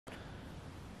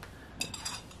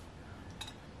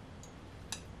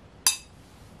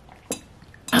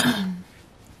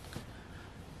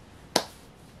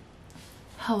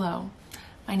Hello,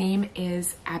 my name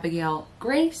is Abigail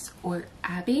Grace, or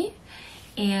Abby,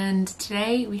 and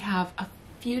today we have a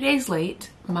few days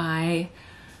late my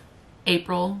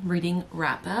April reading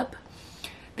wrap up.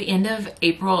 The end of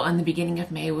April and the beginning of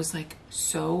May was like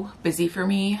so busy for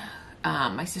me.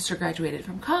 My sister graduated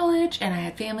from college and I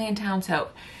had family in town,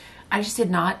 so I just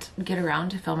did not get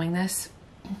around to filming this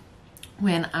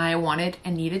when I wanted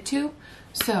and needed to.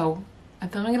 So I'm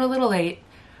filming it a little late,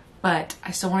 but I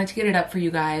still wanted to get it up for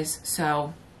you guys,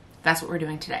 so that's what we're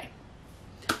doing today.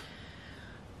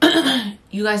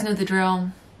 You guys know the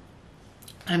drill.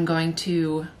 I'm going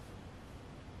to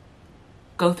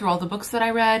go through all the books that I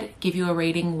read, give you a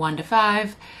rating 1 to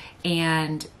 5,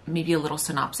 and maybe a little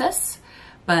synopsis.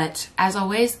 But as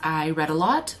always, I read a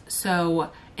lot, so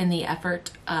in the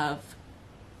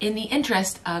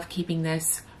interest of keeping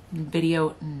this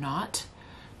video not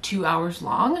 2 hours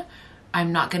long,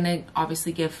 I'm not going to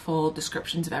obviously give full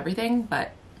descriptions of everything,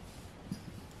 but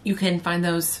you can find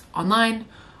those online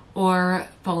or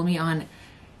follow me on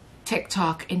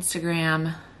TikTok,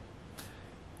 Instagram,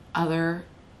 I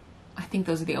think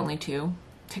those are the only two.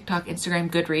 TikTok,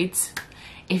 Instagram, Goodreads,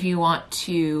 if you want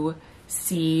to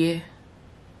see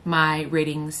my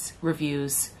ratings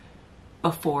reviews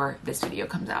before this video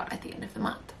comes out at the end of the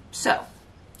month. So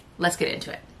let's get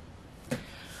into it.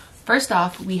 First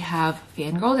off, we have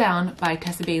Fangirl Down by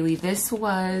Tessa Bailey. This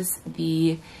was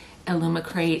the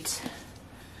Illumicrate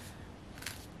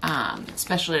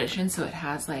special edition, so it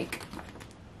has like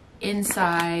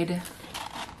inside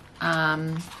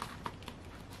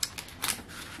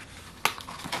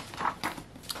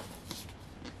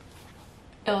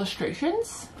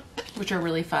illustrations, which are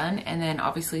really fun, and then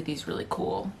obviously these really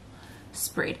cool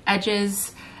sprayed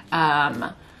edges.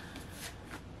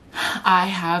 I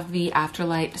have the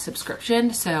Afterlight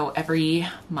subscription, so every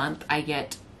month I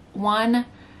get one,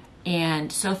 and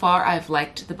so far I've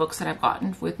liked the books that I've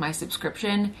gotten with my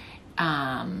subscription.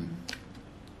 I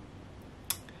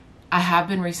have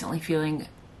been recently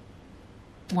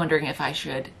wondering if I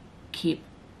should keep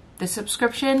the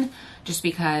subscription, just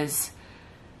because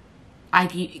I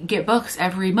get books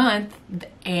every month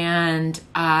and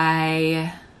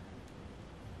I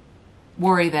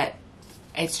worry that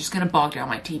it's just going to bog down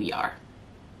my TBR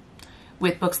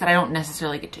with books that I don't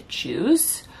necessarily get to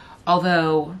choose.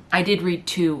 Although I did read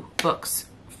 2 books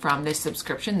from this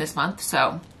subscription this month,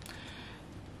 so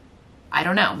I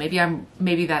don't know.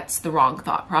 Maybe that's the wrong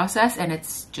thought process and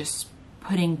it's just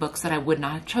putting books that I would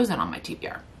not have chosen on my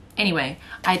TBR. Anyway,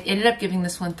 I ended up giving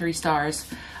this one 3 stars.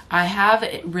 I have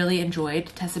really enjoyed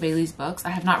Tessa Bailey's books. I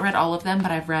have not read all of them,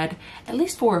 but I've read at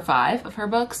least 4 or 5 of her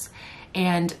books,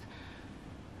 and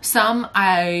some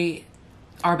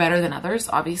are better than others,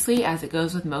 obviously, as it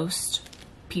goes with most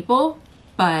people,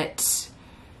 but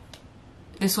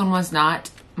this one was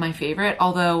not my favorite,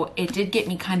 although it did get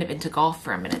me kind of into golf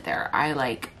for a minute there.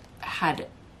 I had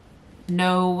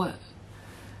no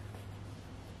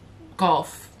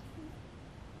golf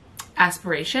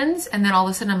aspirations, and then all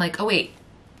of a sudden I'm like, oh wait,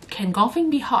 can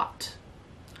golfing be hot?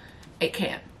 It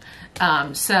can.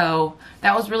 So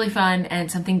that was really fun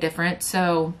and something different.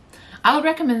 So I would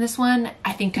recommend this one.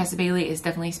 I think Tessa Bailey is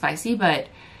definitely spicy, but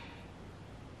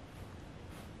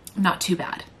not too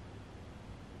bad,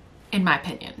 in my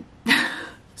opinion.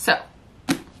 So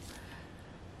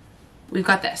we've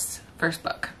got this first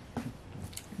book.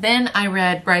 Then I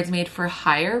read Bridesmaid for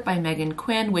Hire by Megan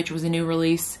Quinn, which was a new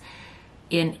release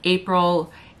in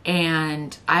April.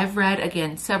 And I've read,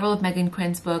 again, several of Megan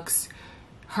Quinn's books.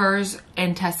 Hers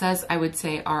and Tessa's, I would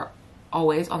say, are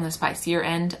always on the spicier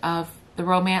end of the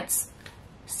romance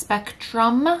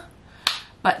spectrum,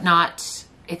 but not,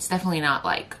 it's definitely not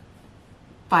like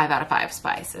 5 out of 5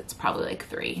 spice. It's probably like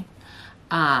 3.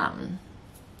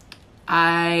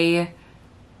 I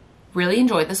really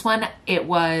enjoyed this one. It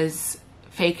was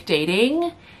fake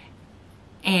dating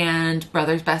and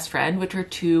brother's best friend, which are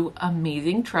 2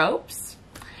 amazing tropes,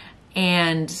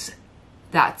 and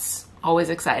that's always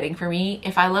exciting for me.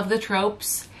 If I love the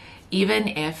tropes, even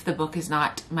if the book is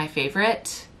not my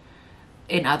favorite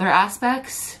in other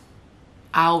aspects,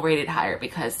 I'll rate it higher,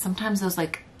 because sometimes those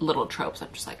like little tropes, I'm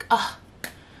just like, ugh,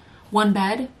 one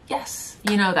bed, yes,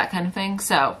 you know, that kind of thing.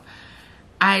 So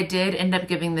I did end up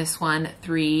giving this one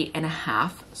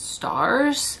 3.5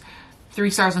 stars. 3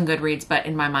 stars on Goodreads, but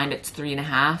in my mind it's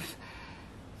 3.5.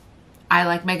 I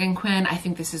like Megan Quinn. I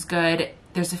think this is good.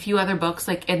 There's a few other books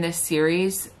like in this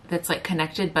series that's like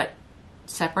connected but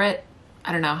separate.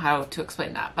 I don't know how to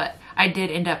explain that, but I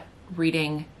did end up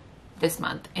reading this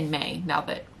month in May, now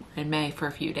that we're in May for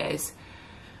a few days,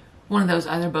 one of those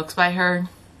other books by her.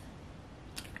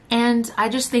 And I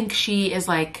just think she is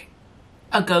like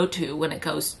a go-to when it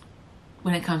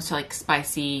when it comes to like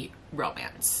spicy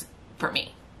romance for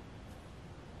me.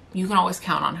 You can always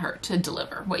count on her to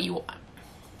deliver what you want.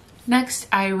 Next,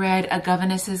 I read A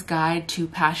Governess's Guide to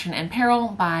Passion and Peril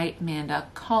by Amanda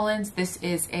Collins. This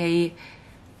is a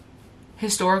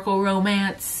historical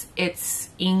romance. It's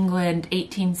England,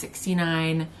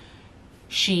 1869.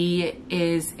 She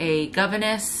is a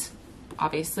governess,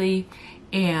 obviously,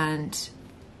 and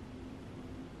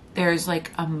there's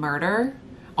like a murder.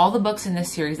 All the books in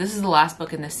this series, this is the last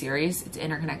book in this series, it's an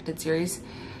interconnected series.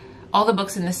 All the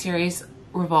books in this series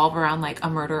revolve around like a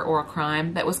murder or a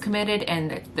crime that was committed,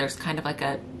 and there's kind of like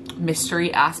a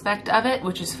mystery aspect of it,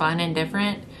 which is fun and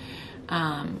different.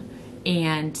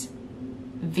 And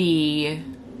the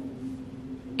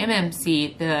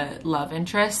MMC, the love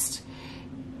interest,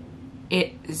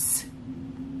 is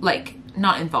like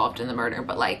not involved in the murder,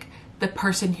 but like the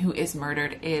person who is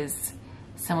murdered is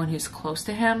someone who's close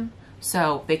to him.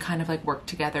 So they kind of like work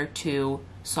together to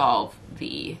solve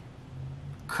the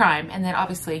crime and then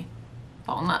obviously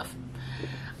fall in love.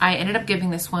 I ended up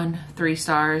giving this one 3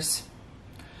 stars.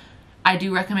 I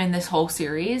do recommend this whole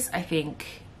series. I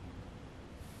think,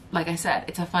 like I said,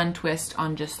 it's a fun twist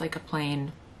on just like a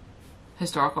plain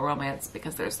historical romance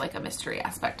because there's like a mystery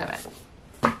aspect of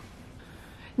it.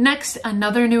 Next,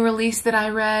 another new release that I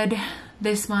read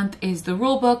this month is The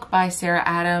Rule Book by Sarah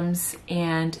Adams,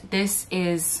 and this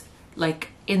is like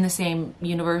in the same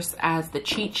universe as The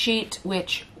Cheat Sheet,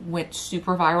 which went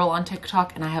super viral on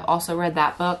TikTok, and I have also read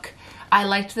that book. I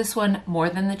liked this one more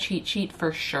than The Cheat Sheet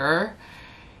for sure.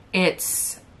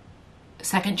 It's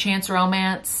second chance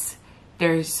romance.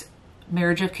 There's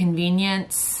marriage of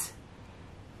convenience.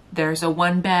 There's a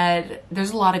one bed.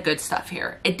 There's a lot of good stuff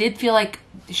here. It did feel like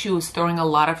she was throwing a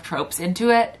lot of tropes into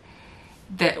it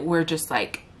that were just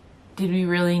like, did we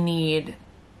really need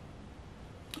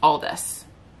all this?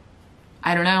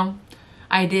 I don't know.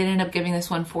 I did end up giving this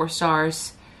one 4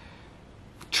 stars.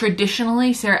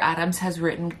 Traditionally, Sarah Adams has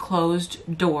written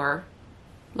closed door,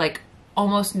 like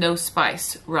almost no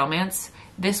spice romance.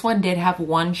 This one did have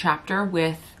 1 chapter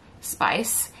with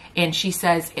spice, and she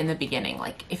says in the beginning,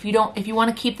 like, if you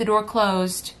want to keep the door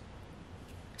closed,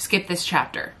 skip this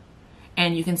chapter.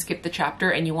 And you can skip the chapter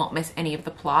and you won't miss any of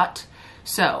the plot.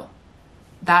 So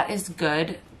that is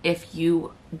good if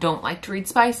you don't like to read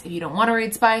spice. If you don't want to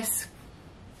read spice,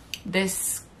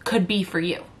 this could be for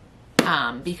you,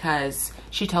 because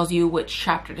she tells you which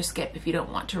chapter to skip if you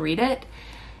don't want to read it.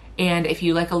 And if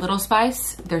you like a little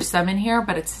spice, there's some in here,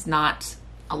 but it's not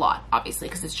a lot, obviously,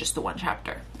 because it's just the 1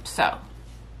 chapter. So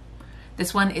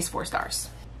this one is 4 stars.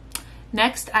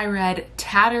 Next, I read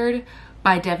Tattered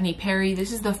by Devney Perry.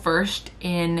 This is the first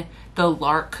in the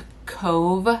Lark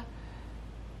Cove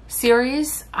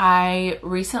series. I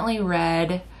recently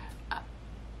read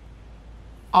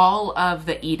all of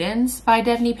the Edens by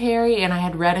Devney Perry, and I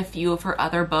had read a few of her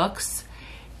other books,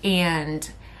 and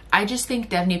I just think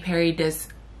Devney Perry does,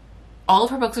 all of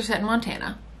her books are set in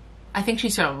Montana. I think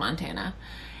she's from Montana,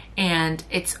 and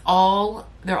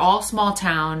they're all small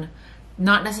town,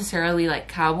 not necessarily like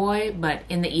cowboy, but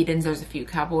in the Edens there's a few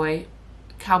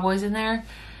cowboys in there.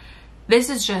 This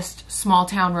is just small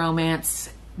town romance.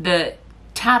 The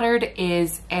Tattered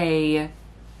is a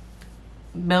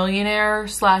millionaire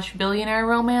 / billionaire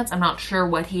romance. I'm not sure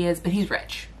what he is, but he's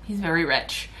rich. He's very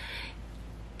rich.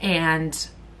 And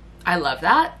I love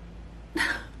that.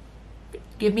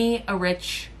 Give me a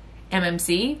rich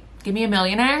MMC. Give me a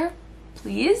millionaire,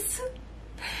 please.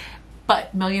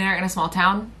 But millionaire in a small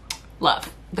town,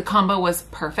 love. The combo was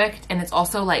perfect, and it's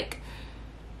also like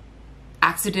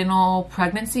accidental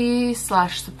pregnancy /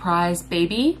 surprise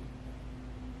baby.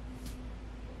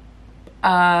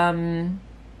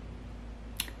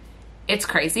 It's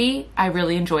crazy. I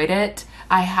really enjoyed it.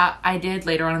 I did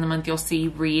later on in the month, you'll see,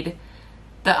 read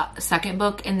the second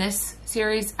book in this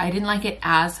series. I didn't like it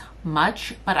as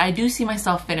much, but I do see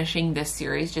myself finishing this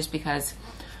series just because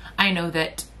I know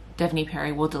that Devney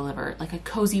Perry will deliver like a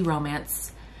cozy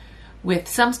romance with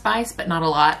some spice, but not a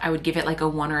lot. I would give it like a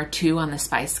 1 or a 2 on the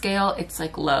spice scale. It's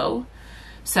like low.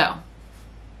 So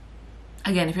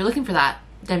again, if you're looking for that,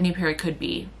 Devney Perry could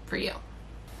be for you.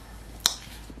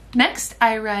 Next,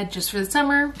 I read Just for the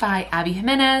Summer by Abby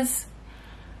Jimenez.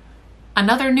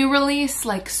 Another new release.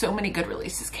 Like, so many good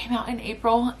releases came out in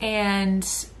April, and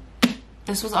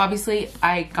this was obviously,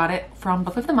 I got it from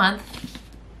Book of the Month.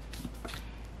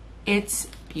 It's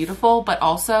beautiful, but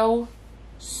also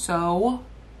so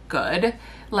good.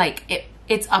 Like,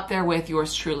 it's up there with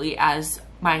yours truly as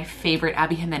my favorite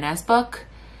Abby Jimenez book.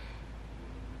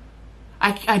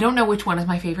 I don't know which one is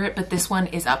my favorite, but this one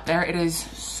is up there. It is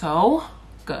so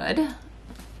good,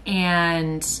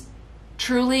 and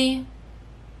truly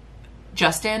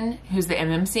Justin, who's the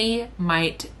MMC,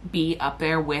 might be up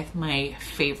there with my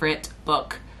favorite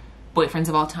book, boyfriends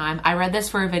of all time. I read this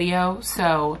for a video,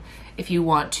 so if you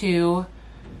want to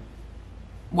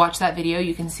watch that video,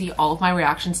 you can see all of my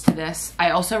reactions to this.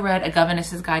 I also read A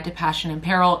Governess's Guide to Passion and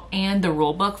Peril and the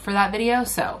rule book for that video,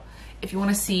 so if you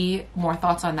want to see more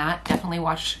thoughts on that, definitely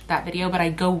watch that video, but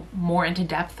I go more into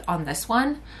depth on this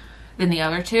one than the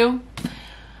other two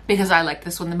because I like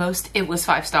this one the most. It was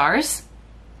 5 stars.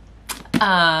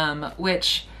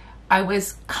 Which I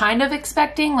was kind of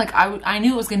expecting. Like I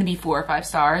knew it was going to be 4 or 5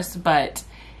 stars, but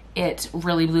it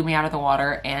really blew me out of the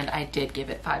water and I did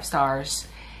give it 5 stars.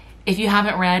 If you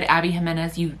haven't read Abby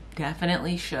Jimenez, you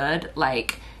definitely should.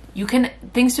 Like,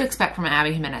 things to expect from an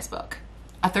Abby Jimenez book.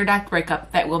 A third act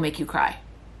breakup that will make you cry.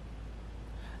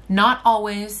 Not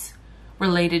always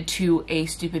related to a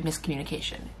stupid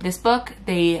miscommunication. This book,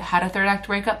 they had a third act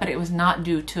breakup, but it was not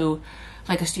due to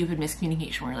like a stupid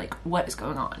miscommunication where you're like, what is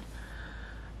going on?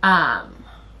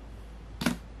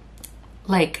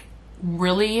 Like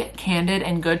really candid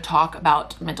and good talk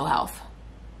about mental health.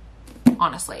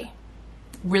 Honestly,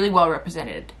 really well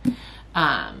represented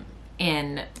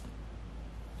in,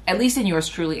 at least in yours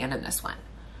truly and in this one.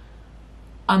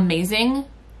 Amazing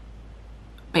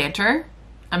banter,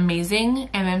 amazing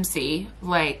MMC.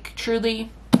 Like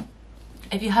truly,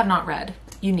 if you have not read,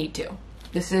 you need to.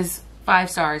 This is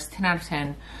 5 stars, 10 out of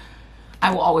 10.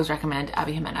 I will always recommend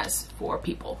Abby Jimenez for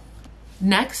people.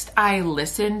 Next, I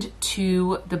listened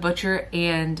to The Butcher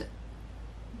and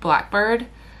Blackbird,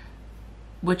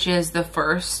 which is the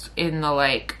first in the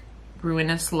like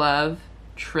Ruinous Love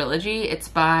trilogy. It's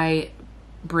by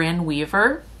Brynn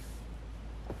Weaver.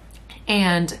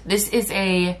 And this is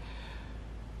a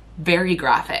very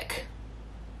graphic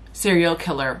serial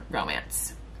killer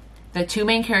romance. The 2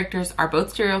 main characters are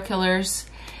both serial killers.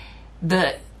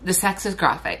 The sex is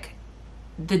graphic.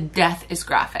 The death is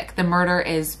graphic. The murder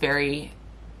is very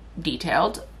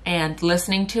detailed, and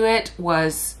listening to it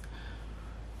was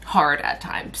hard at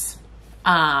times.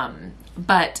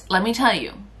 But let me tell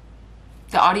you,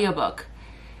 the audiobook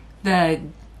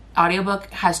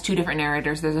has 2 different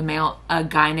narrators. There's a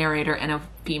guy narrator and a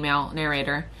female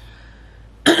narrator.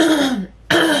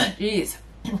 Jeez.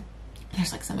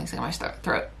 There's like something stuck in my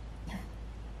throat.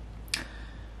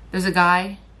 There's a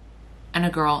guy and a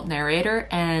girl narrator,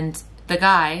 and the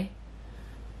guy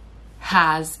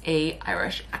has a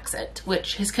Irish accent,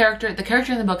 which the character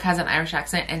in the book has an Irish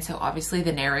accent, and so obviously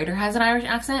the narrator has an Irish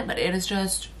accent, but it is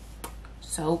just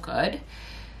so good.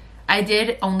 I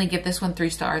did only give this one 3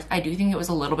 stars. I do think it was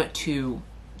a little bit too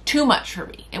much for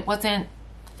me. It wasn't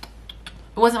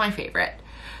my favorite.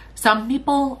 Some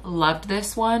people loved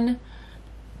this one.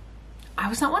 I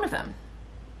was not one of them.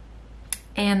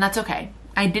 And that's okay.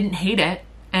 I didn't hate it,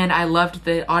 and I loved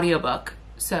the audiobook.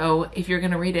 So if you're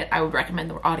gonna read it, I would recommend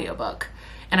the audiobook.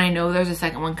 And I know there's a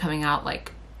second one coming out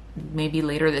like maybe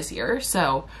later this year.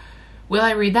 So will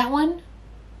I read that one?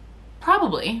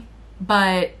 Probably,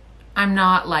 but I'm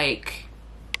not like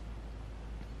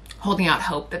holding out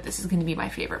hope that this is gonna be my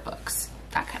favorite books,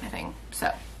 that kind of thing.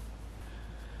 So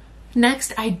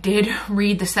next, I did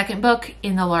read the second book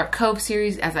in the Lark Cove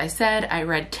series. As I said, I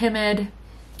read Timid.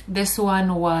 This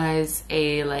one was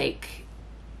a like,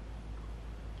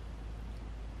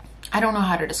 I don't know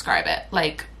how to describe it,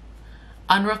 like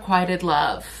unrequited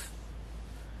love.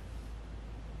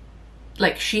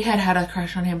 Like she had a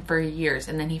crush on him for years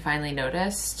and then he finally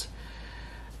noticed.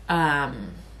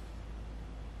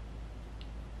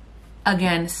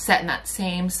 Again, set in that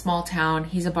same small town.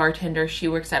 He's a bartender. She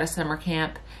works at a summer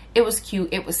camp. It was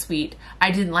cute. It was sweet.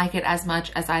 I didn't like it as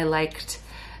much as I liked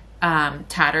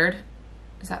Tattered.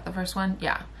 Is that the first one?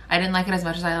 Yeah. I didn't like it as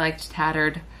much as I liked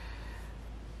Tattered.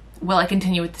 Will I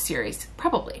continue with the series?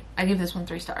 Probably. I give this one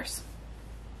 3 stars.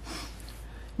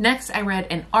 Next, I read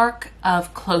An Arc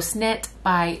of Close Knit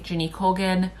by Jenny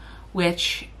Colgan,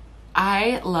 which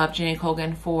I love Jenny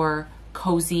Colgan for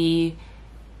cozy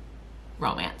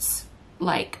romance.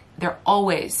 Like, they're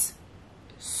always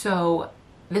so...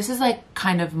 This is like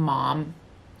kind of mom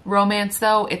romance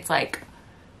though. It's like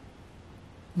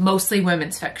mostly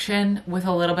women's fiction with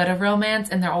a little bit of romance,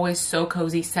 and they're always so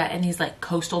cozy, set in these like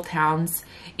coastal towns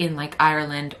in like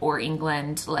Ireland or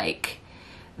England. Like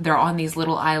they're on these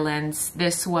little islands.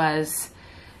 This was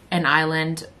an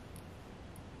island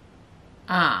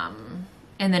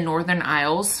in the Northern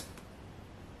Isles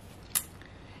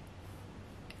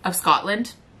of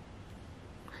Scotland,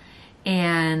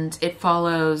 and it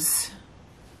follows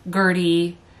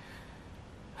Gertie,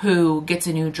 who gets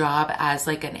a new job as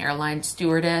like an airline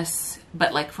stewardess,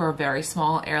 but like for a very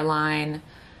small airline.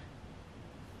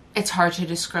 It's hard to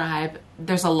describe.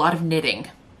 There's a lot of knitting.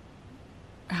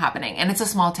 happening. And it's a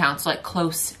small town, so like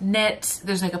close knit.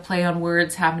 There's like a play on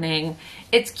words happening.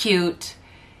 It's cute.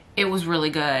 It was really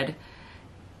good.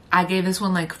 I gave this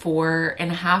one like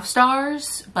 4.5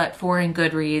 stars, but 4 in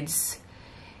Goodreads.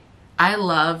 I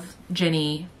love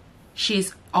Jenny.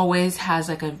 She's always has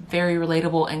like a very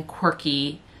relatable and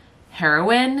quirky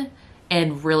heroine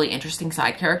and really interesting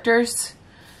side characters.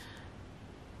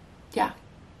 Yeah.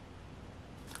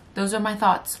 Those are my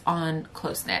thoughts on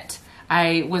Close Knit.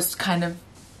 I was kind of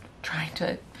trying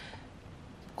to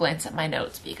glance at my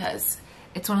notes because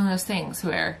it's one of those things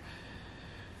where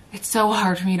it's so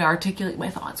hard for me to articulate my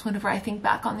thoughts whenever I think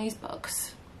back on these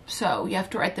books. So you have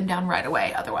to write them down right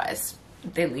away, otherwise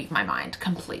they leave my mind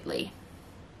completely.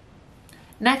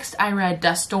 Next, I read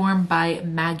Dust Storm by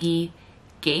Maggie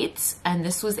Gates, and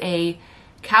this was a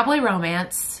cowboy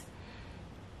romance.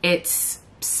 It's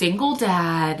single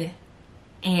dad,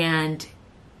 and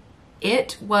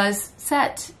it was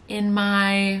set in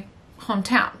my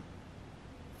hometown.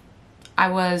 I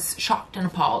was shocked and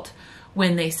appalled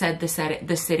when they said the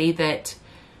city that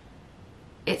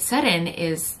it's set in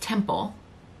is Temple,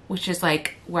 which is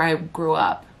like where I grew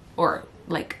up, or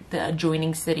like the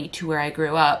adjoining city to where I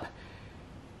grew up.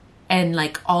 And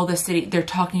like all the city, they're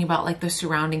talking about like the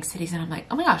surrounding cities, and I'm like,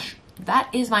 oh my gosh, that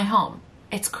is my home.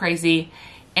 It's crazy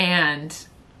and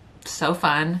so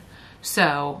fun.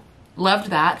 So loved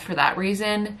that for that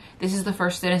reason. This is the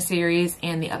first in a series,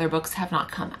 and the other books have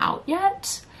not come out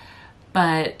yet,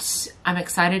 but I'm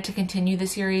excited to continue the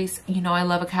series. You know, I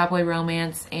love a cowboy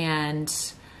romance, and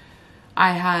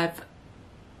I have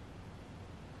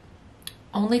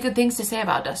only good things to say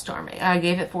about Dust Storm. I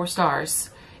gave it 4 stars.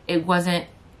 It wasn't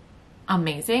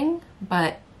amazing,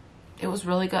 but it was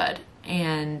really good.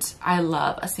 And I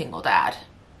love a single dad,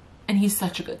 and he's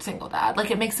such a good single dad.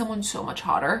 Like, it makes someone so much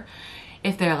hotter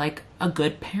if they're like a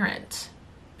good parent.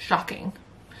 Shocking.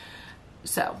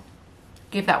 So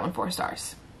gave that one 4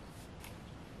 stars.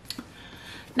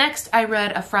 Next, I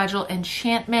read A Fragile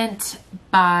Enchantment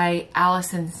by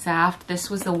Allison Saft. This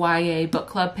was the YA book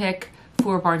club pick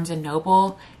for Barnes &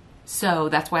 Noble. So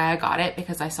that's why I got it,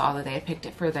 because I saw that they had picked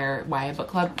it for their YA book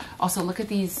club. Also, look at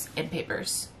these end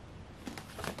papers.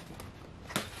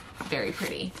 Very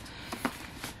pretty.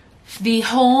 The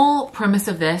whole premise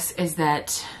of this is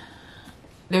that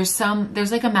there's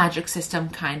like a magic system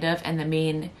kind of, and the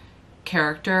main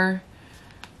character,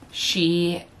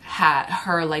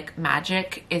 her like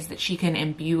magic is that she can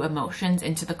imbue emotions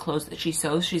into the clothes that she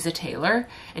sews. She's a tailor,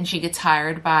 and she gets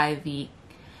hired by the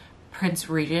Prince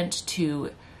Regent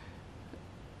to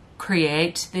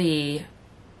create the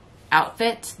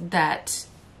outfit that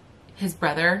his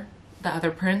brother, the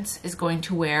other prince, is going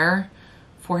to wear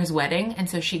for his wedding. And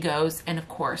so she goes, and of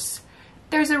course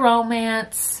there's a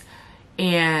romance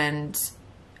and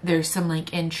there's some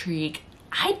like intrigue.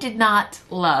 I did not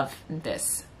love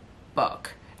this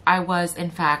book. I was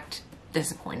in fact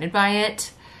disappointed by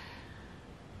it.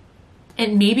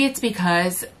 And maybe it's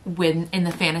because when in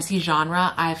the fantasy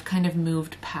genre, I've kind of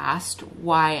moved past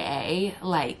YA.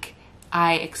 Like,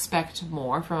 I expect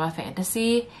more from a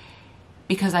fantasy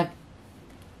because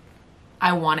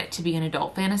I want it to be an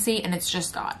adult fantasy, and it's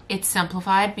just not. It's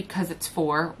simplified because it's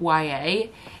for YA,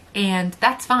 and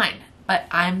that's fine. But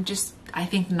I'm just, I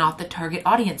think, not the target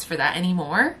audience for that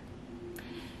anymore.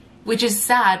 Which is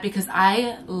sad, because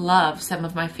I love some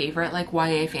of my favorite like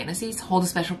YA fantasies, hold a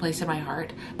special place in my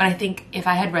heart. But I think if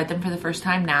I had read them for the first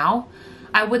time now,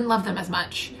 I wouldn't love them as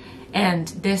much. And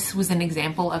this was an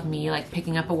example of me like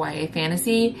picking up a YA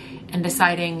fantasy and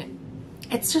deciding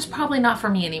it's just probably not for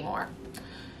me anymore.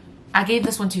 I gave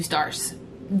this one 2 stars.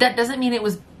 That doesn't mean it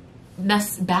was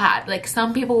bad. Like,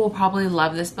 some people will probably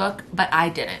love this book, but I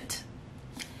didn't.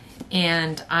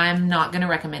 And I'm not going to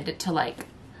recommend it to like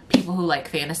people who like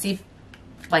fantasy.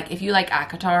 Like, if you like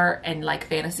ACOTAR and like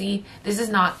fantasy, this is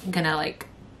not gonna like,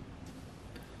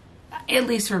 at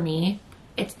least for me,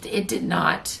 it did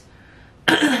not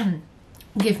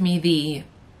give me the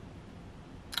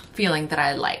feeling that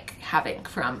I like having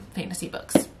from fantasy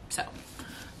books. So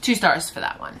 2 stars for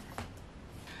that one.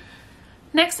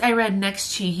 Next, I read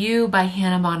Next to You by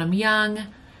Hannah Bonham Young.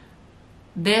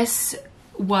 This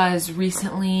was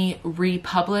recently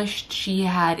republished. She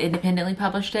had independently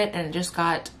published it, and it just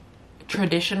got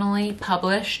traditionally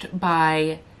published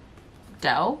by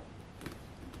Dell.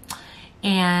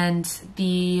 And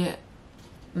the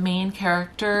main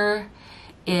character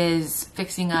is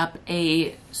fixing up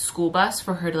a school bus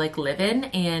for her to like live in,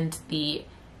 and the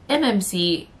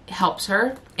MMC helps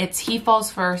her. It's he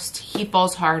falls first, he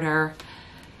falls harder.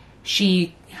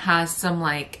 She has some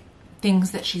like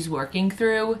things that she's working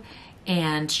through,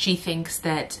 and she thinks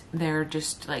that they're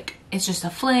just like, it's just a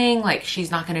fling, like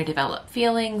she's not going to develop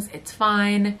feelings, it's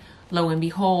fine. Lo and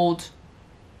behold,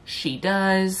 she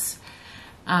does.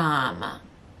 It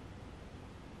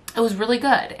was really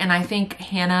good, and I think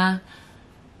Hannah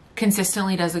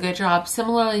consistently does a good job,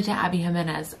 similarly to Abby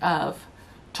Jimenez, of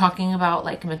talking about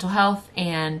like mental health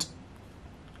and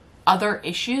other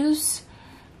issues,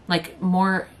 like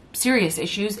more serious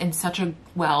issues, in such a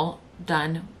well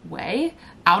done way.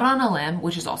 Out on a Limb,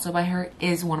 which is also by her,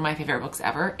 is one of my favorite books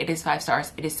ever. It is 5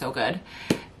 stars. It is so good.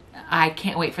 I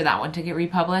can't wait for that one to get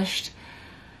republished.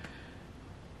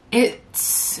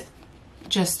 It's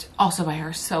just also by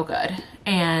her, so good.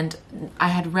 And I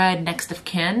had read Next of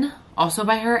Kin, also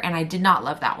by her, and I did not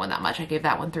love that one that much. I gave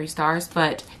that one 3 stars,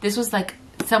 but this was like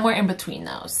somewhere in between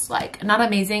those. Like, not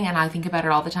amazing, and I think about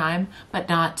it all the time, but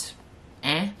not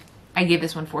eh. I gave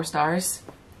this one 4 stars,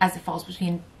 as it falls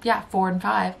between, yeah, 4 and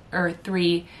 5, or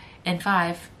 3 and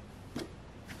 5.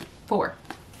 4.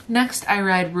 Next, I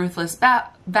read Ruthless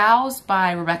Vows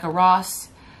by Rebecca Ross.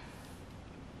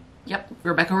 Yep,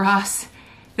 Rebecca Ross.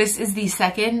 This is the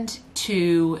second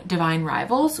to Divine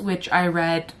Rivals, which I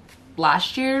read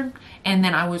last year, and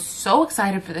then I was so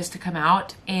excited for this to come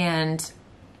out, and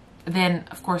then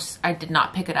of course I did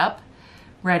not pick it up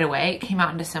right away. It came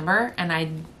out in December, and I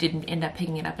didn't end up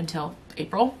picking it up until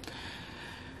April.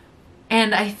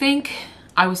 And I think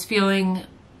I was feeling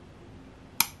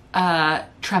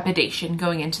trepidation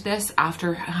going into this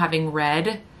after having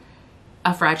read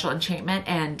A Fragile Enchantment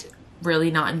and really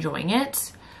not enjoying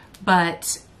it.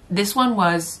 But this one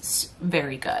was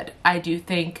very good. I do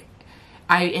think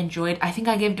I enjoyed, I think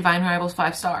I gave Divine Rivals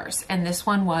 5 stars, and this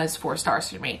one was 4 stars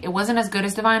for me. It wasn't as good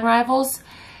as Divine Rivals,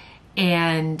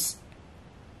 and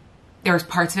there was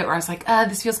parts of it where I was like,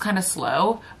 this feels kind of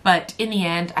slow, but in the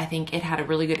end, I think it had a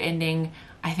really good ending.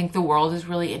 I think the world is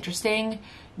really interesting.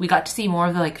 We got to see more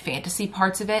of the like fantasy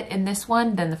parts of it in this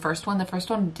one than the first one. The first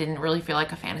one didn't really feel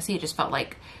like a fantasy. It just felt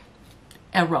like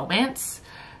a romance.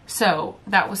 So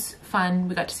that was fun.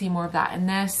 We got to see more of that in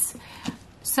this.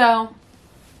 So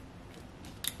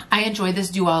I enjoyed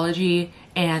this duology,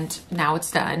 and now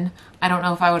it's done. I don't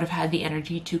know if I would have had the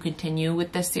energy to continue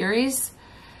with this series,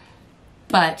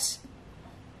 but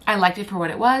I liked it for what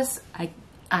it was.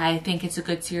 I think it's a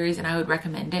good series, and I would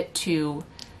recommend it to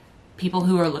people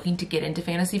who are looking to get into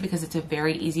fantasy, because it's a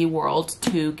very easy world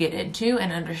to get into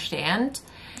and understand.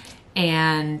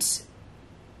 And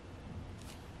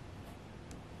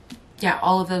yeah,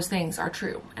 all of those things are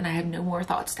true, and I have no more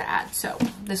thoughts to add. So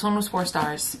this one was 4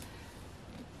 stars.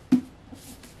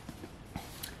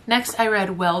 Next, I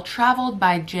read Well Traveled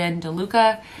by Jen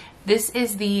DeLuca. This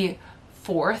is the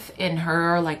 4th in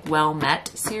her like Well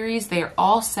Met series. They are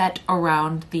all set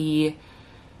around the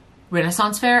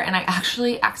Renaissance Fair, and I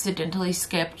actually accidentally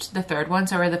skipped the 3rd one.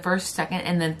 So I read the 1st, 2nd,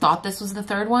 and then thought this was the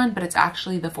 3rd one, but it's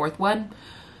actually the 4th one.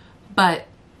 But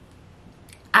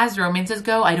as romances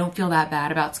go, I don't feel that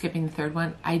bad about skipping the 3rd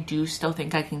one. I do still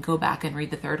think I can go back and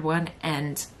read the 3rd one,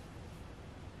 and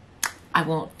I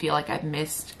won't feel like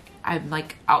I'm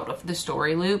like out of the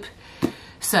story loop.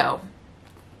 So,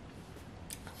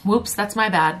 whoops, that's my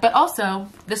bad. But also,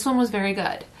 this one was very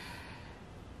good.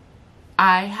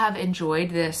 I have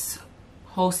enjoyed this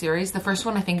whole series. The first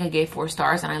one, I think I gave 4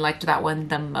 stars, and I liked that one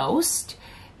the most.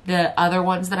 The other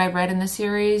ones that I've read in the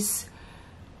series,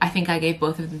 I think I gave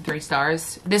both of them 3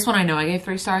 stars. This one I know I gave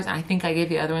 3 stars, and I think I gave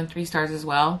the other one 3 stars as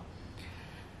well.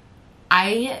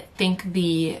 I think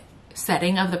the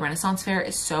setting of the Renaissance Fair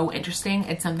is so interesting.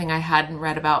 It's something I hadn't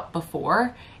read about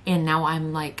before, and now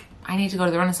I'm like, I need to go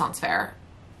to the Renaissance Fair.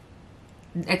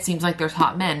 It seems like there's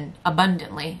hot men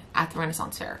abundantly at the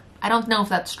Renaissance Fair. I don't know if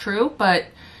that's true, but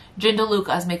Jen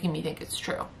DeLuca is making me think it's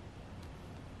true.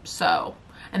 So,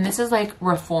 and this is like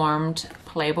reformed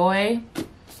Playboy.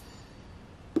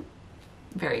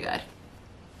 Very good.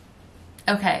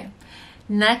 Okay,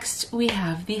 next we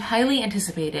have the highly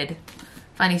anticipated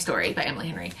Funny Story by Emily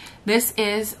Henry. This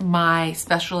is my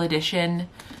special edition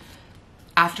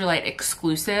Afterlight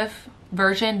exclusive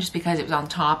version, just because it was on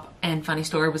top and Funny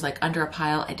Story was like under a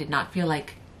pile. I did not feel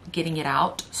like getting it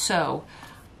out. So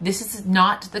this is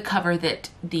not the cover that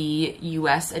the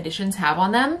US editions have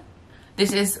on them.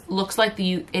 This looks like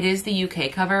it is the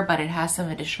UK cover, but it has some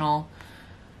additional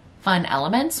fun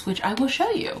elements, which I will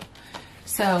show you.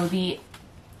 So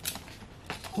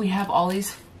we have all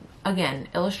these, again,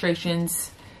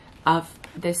 illustrations of,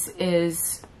 this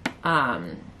is,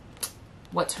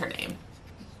 what's her name?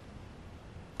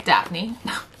 Daphne.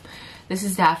 This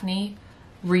is Daphne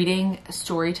reading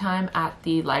story time at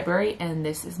the library, and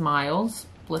this is Miles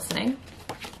listening.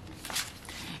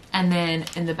 And then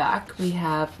in the back we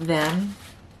have them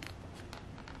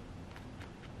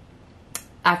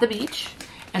at the beach.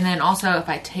 And then also if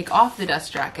I take off the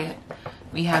dust jacket,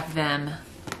 we have them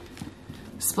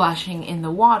splashing in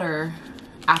the water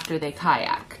after they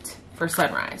kayaked for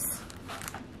sunrise.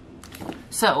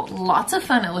 So lots of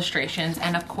fun illustrations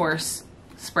and of course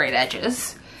sprayed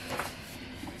edges.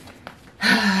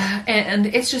 And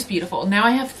it's just beautiful. Now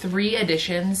I have 3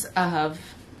 editions of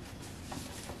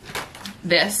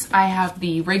this. I have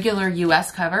the regular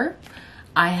US cover.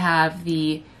 I have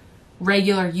the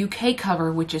regular UK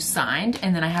cover, which is signed.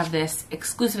 And then I have this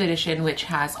exclusive edition, which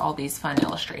has all these fun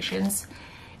illustrations.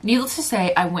 Needless to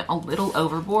say, I went a little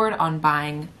overboard on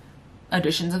buying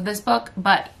editions of this book,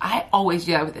 but I always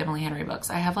do that with Emily Henry books.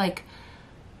 I have like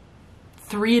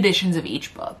 3 editions of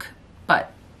each book,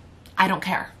 but I don't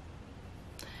care.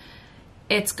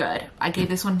 It's good. I gave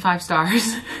this one 5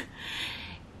 stars.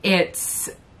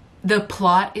 The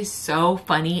plot is so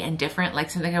funny and different, like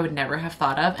something I would never have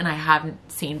thought of and I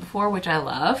haven't seen before, which I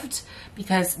loved,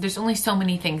 because there's only so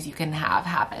many things you can have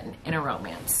happen in a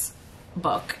romance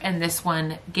book, and this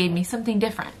one gave me something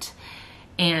different,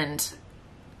 and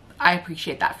I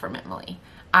appreciate that from Emily.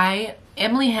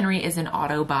 Emily Henry is an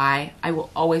auto buy. I will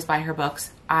always buy her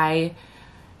books. I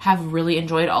have really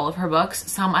enjoyed all of her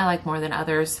books. Some I like more than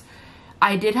others.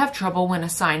 I did have trouble when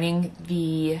assigning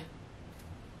the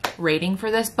rating for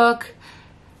this book.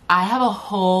 I have a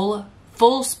whole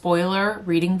full spoiler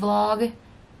reading vlog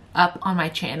up on my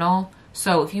channel.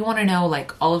 So if you want to know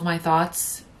like all of my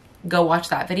thoughts, go watch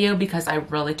that video because I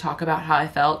really talk about how I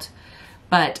felt.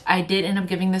 But I did end up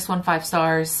giving this one 5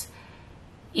 stars,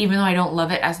 even though I don't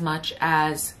love it as much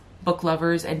as Book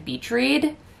Lovers and Beach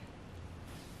Read.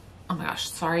 Oh my gosh,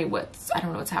 sorry, I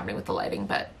don't know what's happening with the lighting,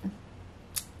 but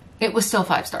it was still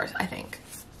 5 stars, I think.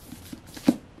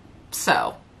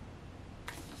 So,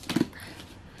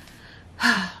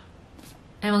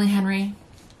 Emily Henry,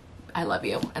 I love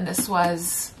you. And this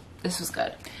was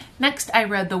good. Next, I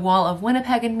read The Wall of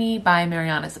Winnipeg and Me by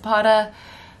Mariana Zapata.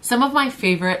 Some of my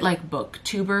favorite like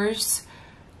booktubers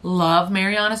love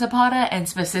Mariana Zapata and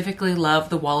specifically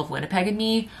love The Wall of Winnipeg and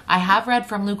Me. I have read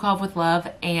From Lukov with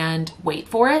Love and Wait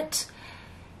for It.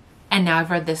 And now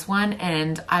I've read this one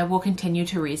and I will continue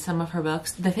to read some of her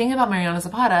books. The thing about Mariana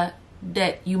Zapata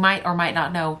that you might or might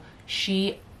not know,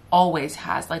 she always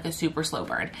has like a super slow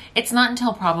burn. It's not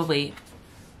until probably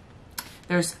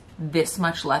there's this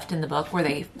much left in the book where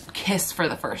they kiss for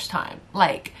the first time.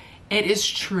 Like, it is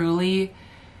truly,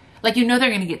 like, you know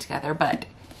they're gonna get together, but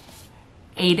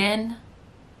Aiden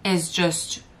is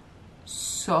just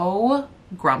so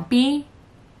grumpy,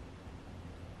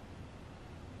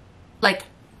 like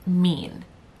mean,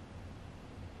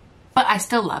 but I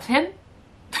still love him.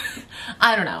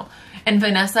 I don't know. And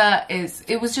Vanessa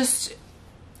it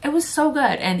was so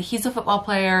good. And he's a football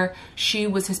player. She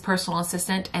was his personal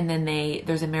assistant. And then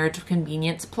there's a marriage of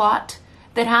convenience plot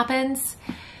that happens.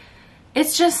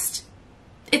 It's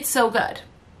so good.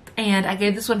 And I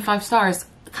gave this one 5 stars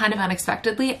kind of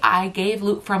unexpectedly. I gave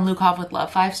From Lukov with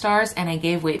Love 5 stars and I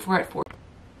gave Wait for It 4.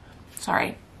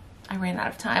 Sorry, I ran out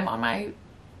of time on my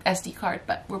SD card,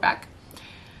 but we're back.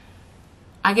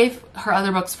 I gave her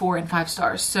other books 4 and 5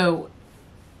 stars. So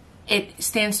it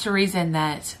stands to reason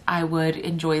that I would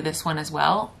enjoy this one as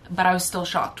well, but I was still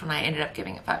shocked when I ended up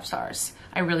giving it 5 stars.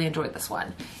 I really enjoyed this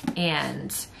one.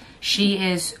 And she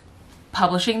is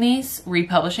republishing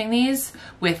these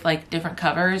with like different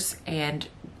covers and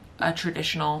a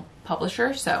traditional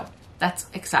publisher. So that's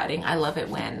exciting. I love it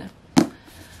when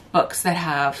books that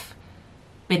have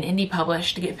been indie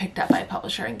published get picked up by a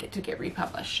publisher and get to get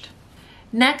republished.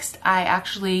 Next, I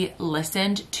actually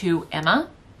listened to Emma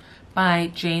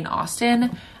by Jane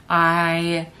Austen.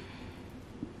 If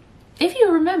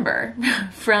you remember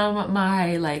from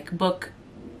my like book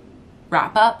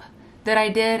wrap up that I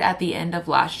did at the end of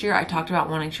last year, I talked about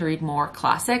wanting to read more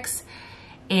classics.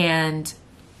 And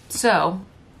so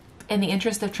in the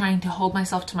interest of trying to hold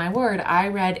myself to my word, I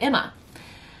read Emma.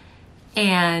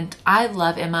 And I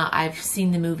love Emma. I've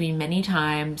seen the movie many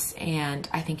times and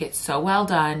I think it's so well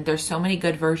done. There's so many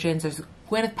good versions. There's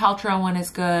Gwyneth Paltrow one is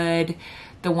good.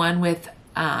 The one with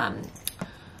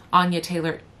Anya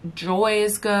Taylor-Joy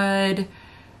is good.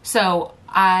 So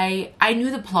I knew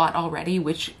the plot already,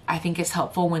 which I think is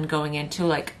helpful when going into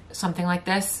like something like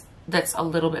this that's a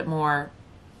little bit more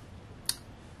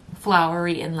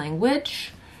flowery in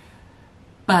language.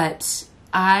 But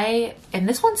and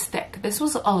this one's thick. This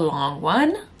was a long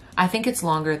one. I think it's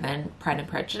longer than Pride and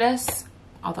Prejudice,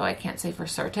 although I can't say for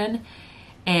certain.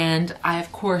 And I,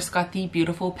 of course, got the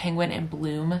beautiful Penguin and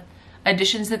Bloom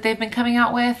editions that they've been coming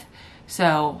out with.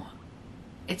 So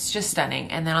it's just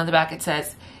stunning. And then on the back it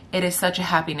says, "It is such a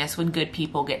happiness when good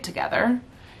people get together."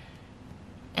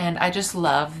 And I just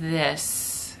love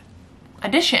this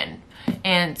edition.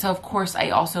 And so of course I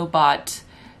also bought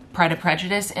Pride and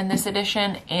Prejudice in this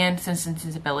edition and Sense and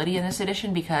Sensibility in this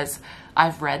edition because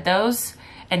I've read those,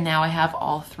 and now I have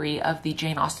all 3 of the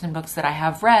Jane Austen books that I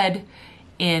have read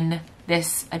in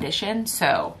this edition.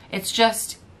 So it's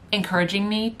just encouraging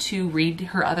me to read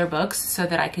her other books so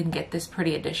that I can get this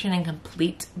pretty edition and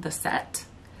complete the set.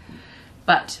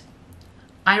 But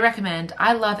I recommend,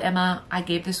 I love Emma. I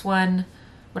gave this one,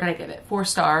 what did I give it? 4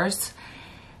 stars.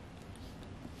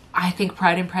 I think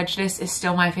Pride and Prejudice is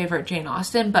still my favorite Jane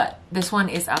Austen, but this one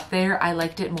is up there. I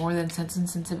liked it more than Sense and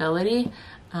Sensibility.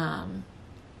 And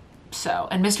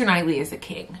Mr. Knightley is a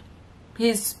king.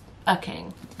 He's a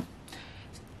king.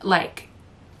 Like,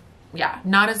 yeah,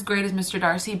 not as great as Mr.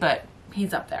 Darcy, but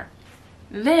he's up there.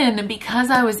 Then, because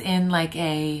I was in like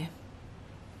a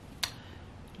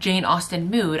Jane Austen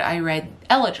mood, I read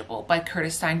Eligible by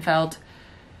Curtis Steinfeld.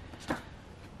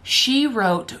 She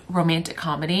wrote romantic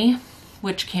comedy,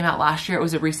 which came out last year. It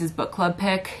was a Reese's Book Club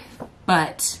pick,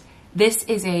 but this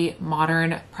is a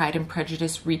modern Pride and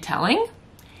Prejudice retelling.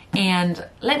 And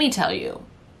let me tell you,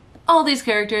 all these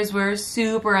characters were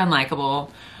super unlikable,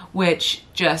 which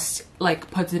just like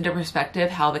puts into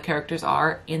perspective how the characters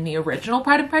are in the original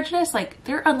Pride and Prejudice. Like,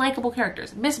 they're unlikable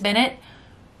characters. Miss Bennet,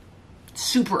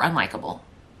 super unlikable.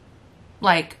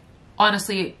 Like,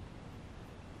 honestly,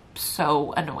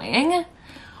 so annoying.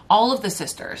 All of the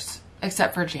sisters,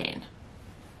 except for Jane,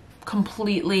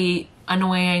 completely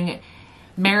annoying.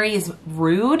 Mary is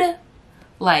rude.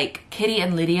 Like, Kitty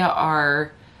and Lydia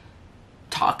are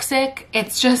toxic.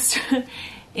 It's just,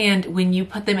 and when you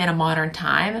put them in a modern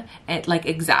time, it like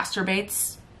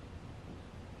exacerbates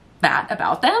that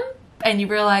about them. And you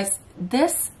realize,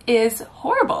 this is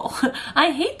horrible.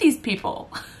 I hate these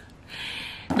people.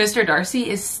 Mr. Darcy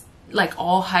is like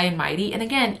all high and mighty. And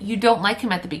again, you don't like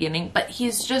him at the beginning, but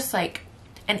he's just like,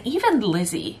 and even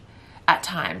Lizzie at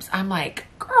times, I'm like,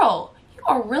 girl, you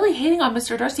are really hating on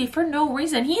Mr. Darcy for no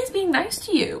reason. He is being nice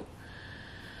to you.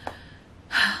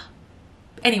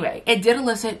 Anyway, it did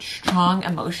elicit strong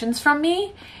emotions from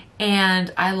me,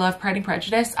 and I love Pride and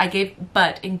Prejudice. I gave,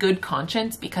 but in good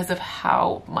conscience, because of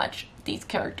how much these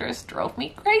characters drove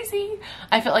me crazy.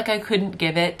 I felt like I couldn't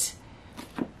give it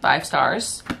 5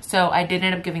 stars, so I did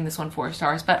end up giving this one 4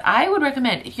 stars. But I would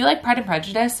recommend, if you like Pride and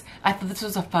Prejudice, I thought this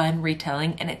was a fun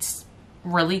retelling, and it's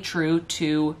really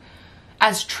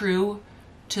as true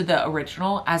to the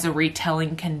original as a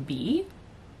retelling can be.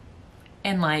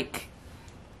 And like,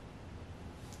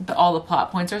 all the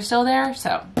plot points are still there,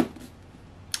 so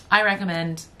I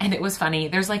recommend. And it was funny.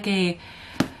 There's like a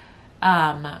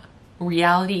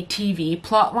reality TV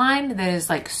plot line that is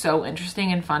like so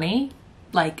interesting and funny.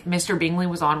 Like, Mr. Bingley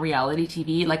was on reality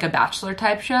TV, like a Bachelor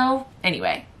type show.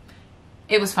 Anyway,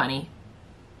 it was funny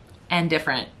and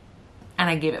different, and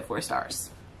I gave it 4 stars.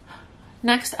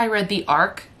 Next, I read The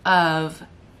Arc of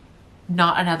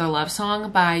Not Another Love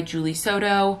Song by Julie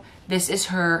Soto. This is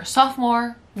her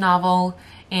sophomore novel,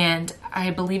 and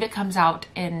I believe it comes out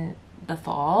in the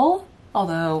fall,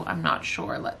 although I'm not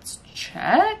sure. Let's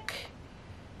check.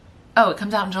 Oh, it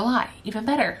comes out in July. Even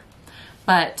better.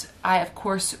 But I, of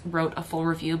course, wrote a full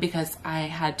review because I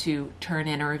had to turn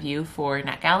in a review for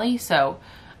NetGalley, so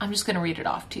I'm just going to read it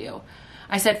off to you.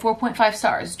 I said 4.5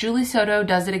 stars. Julie Soto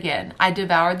does it again. I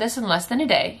devoured this in less than a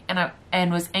day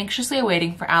and was anxiously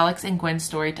awaiting for Alex and Gwen's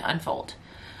story to unfold.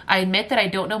 I admit that I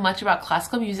don't know much about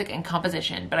classical music and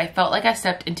composition, but I felt like I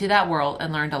stepped into that world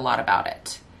and learned a lot about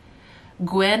it.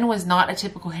 Gwen was not a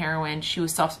typical heroine. She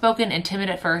was soft-spoken and timid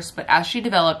at first, but as she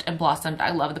developed and blossomed,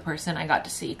 I loved the person I got to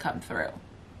see come through.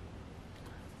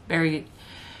 Very,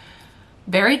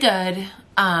 very good.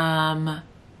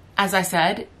 As I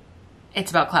said, it's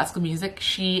about classical music.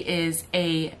 She is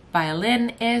a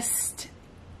violinist,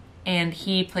 and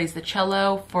he plays the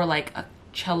cello for like a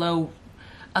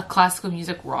classical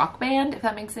music rock band, if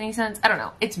that makes any sense. I don't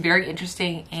know. It's very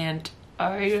interesting, and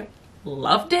I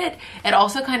loved it. It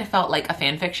also kind of felt like a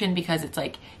fan fiction because it's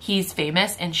like he's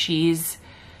famous and she's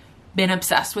been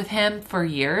obsessed with him for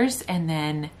years, and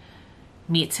then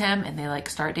meets him and they like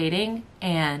start dating,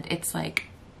 and it's like,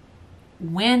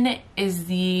 when is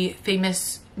the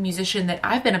famous musician that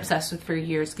I've been obsessed with for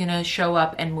years gonna show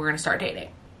up and we're gonna start dating?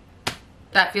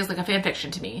 That feels like a fan fiction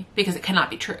to me because it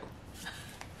cannot be true.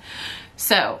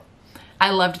 So I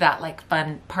loved that like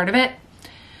fun part of it,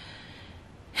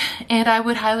 and I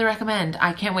would highly recommend.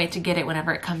 I can't wait to get it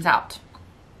whenever it comes out.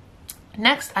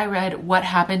 Next, I read What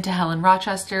Happened to Helen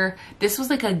Rochester. This was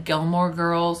like a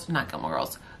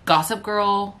Gossip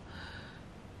Girl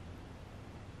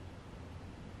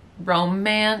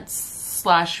romance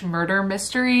 / murder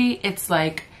mystery. It's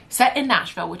like set in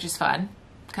Nashville, which is fun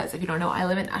because if you don't know, I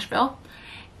live in Nashville.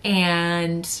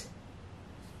 and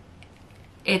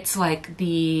it's like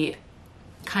the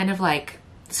kind of like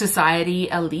society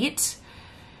elite.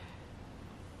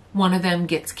 One of them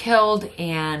gets killed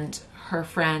and her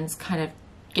friends kind of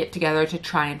get together to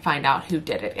try and find out who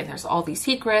did it. And there's all these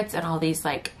secrets and all these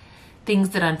like things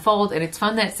that unfold, and it's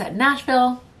fun that it's set in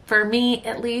Nashville, for me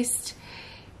at least.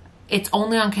 It's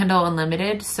only on Kindle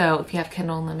Unlimited, so if you have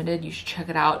Kindle Unlimited, you should check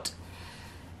it out.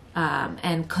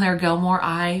 And Claire Gilmore,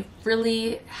 I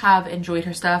really have enjoyed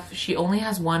her stuff. She only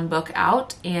has one book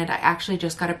out, and I actually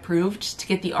just got approved to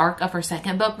get the arc of her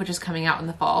second book, which is coming out in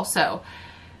the fall. So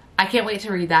I can't wait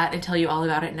to read that and tell you all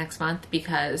about it next month,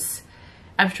 because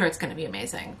I'm sure it's going to be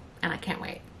amazing, and I can't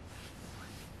wait.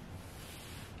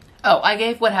 Oh, I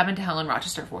gave What Happened to Helen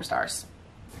Rochester 4 stars.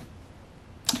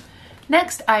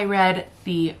 Next, I read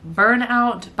The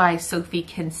Burnout by Sophie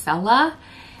Kinsella.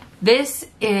 This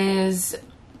is,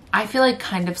 I feel like,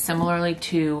 kind of similarly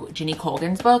to Ginny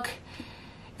Colgan's book.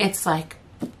 It's like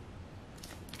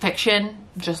fiction,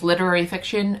 just literary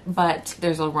fiction, but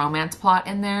there's a romance plot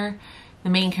in there. The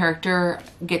main character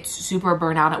gets super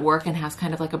burnt out at work and has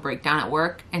kind of like a breakdown at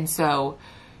work. And so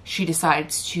she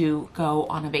decides to go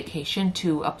on a vacation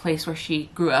to a place where she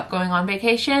grew up going on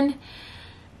vacation.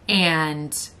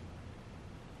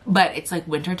 But it's like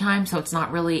wintertime, so it's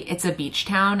not really, it's a beach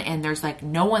town and there's like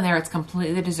no one there. It's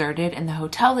completely deserted, and the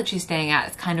hotel that she's staying at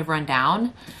is kind of run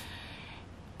down.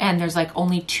 And there's like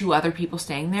only 2 other people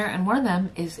staying there, and one of them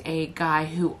is a guy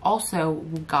who also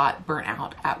got burnt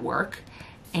out at work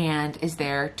and is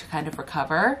there to kind of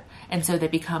recover. And so they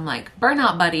become like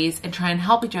burnout buddies and try and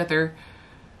help each other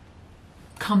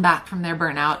come back from their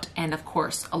burnout. And of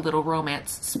course, a little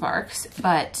romance sparks,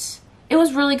 but it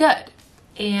was really good.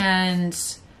 And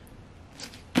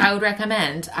I would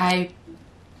recommend. I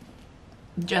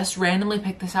just randomly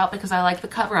picked this out because I like the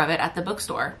cover of it at the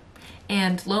bookstore.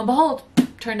 And lo and behold,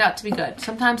 turned out to be good.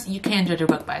 Sometimes you can judge a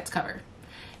book by its cover.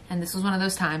 And this was one of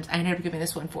those times. I ended up giving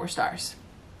this one 4 stars.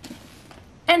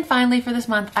 And finally, for this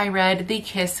month, I read The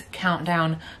Kiss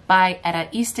Countdown by Etta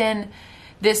Easton.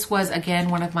 This was, again,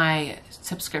 one of my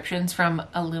subscriptions from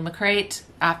Illumicrate,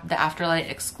 the Afterlight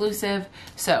exclusive.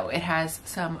 So it has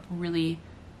some really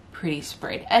pretty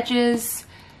sprayed edges.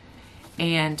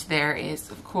 And there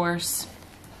is, of course,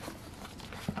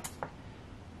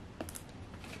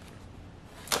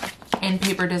 end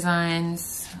paper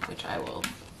designs, which I will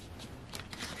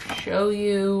show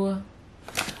you.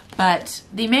 But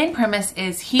the main premise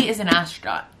is he is an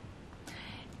astronaut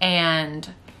and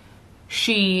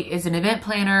she is an event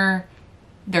planner.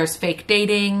 There's fake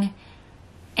dating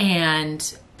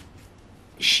and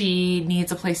she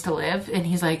needs a place to live. And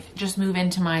he's like, just move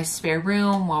into my spare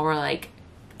room while we're like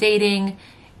dating.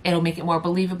 It'll make it more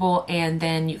believable and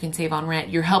then you can save on rent.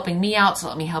 You're helping me out, so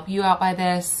let me help you out by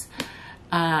this.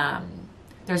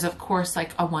 There's of course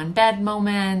like a 1 bed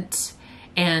moment,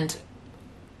 and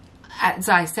as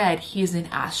I said, he's an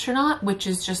astronaut, which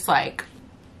is just like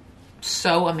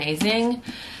so amazing.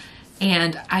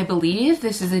 And I believe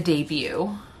this is a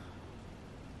debut.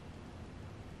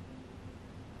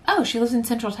 Oh, she lives in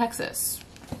Central Texas.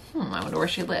 I wonder where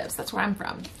she lives. That's where I'm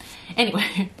from.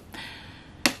 Anyway,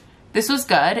 this was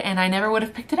good, and I never would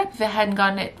have picked it up if I hadn't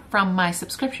gotten it from my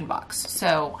subscription box.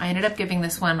 So I ended up giving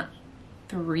this one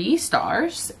 3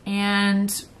 stars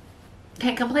and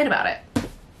can't complain about it.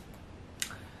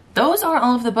 Those are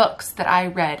all of the books that I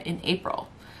read in April.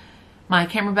 My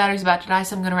camera battery's about to die,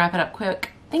 so I'm going to wrap it up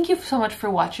quick. Thank you so much for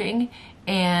watching,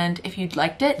 and if you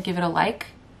liked it, give it a like,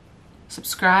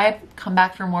 subscribe, come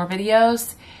back for more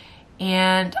videos,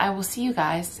 and I will see you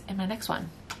guys in my next one.